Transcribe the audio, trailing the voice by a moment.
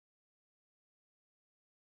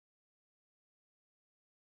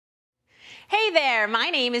Hey there, my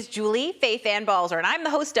name is Julie fei-fan Balzer, and I'm the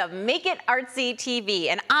host of Make It Artsy TV,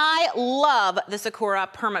 and I love the Sakura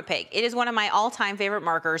Permapaque. It is one of my all-time favorite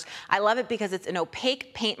markers. I love it because it's an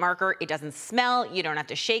opaque paint marker. It doesn't smell, you don't have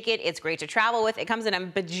to shake it, it's great to travel with. It comes in a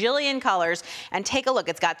bajillion colors, and take a look.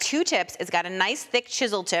 It's got two tips. It's got a nice thick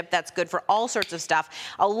chisel tip that's good for all sorts of stuff,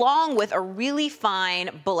 along with a really fine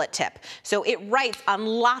bullet tip. So it writes on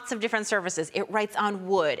lots of different surfaces. It writes on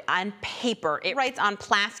wood, on paper, it writes on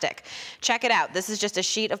plastic. Check it out. This is just a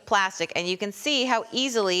sheet of plastic, and you can see how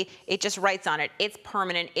easily it just writes on it. It's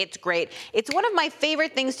permanent. It's great. It's one of my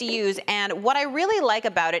favorite things to use, and what I really like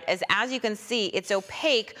about it is, as you can see, it's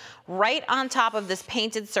opaque right on top of this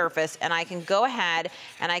painted surface, and I can go ahead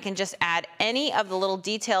and I can just add any of the little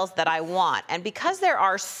details that I want. And because there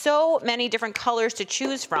are so many different colors to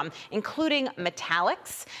choose from, including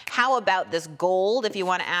metallics, how about this gold if you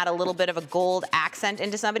want to add a little bit of a gold accent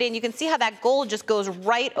into somebody? And you can see how that gold just goes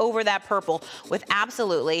right over that purple with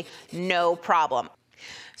absolutely no problem.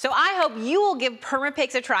 So I hope you will give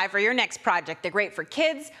Permapaques a try for your next project. They're great for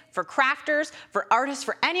kids, for crafters, for artists,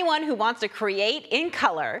 for anyone who wants to create in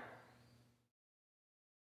color.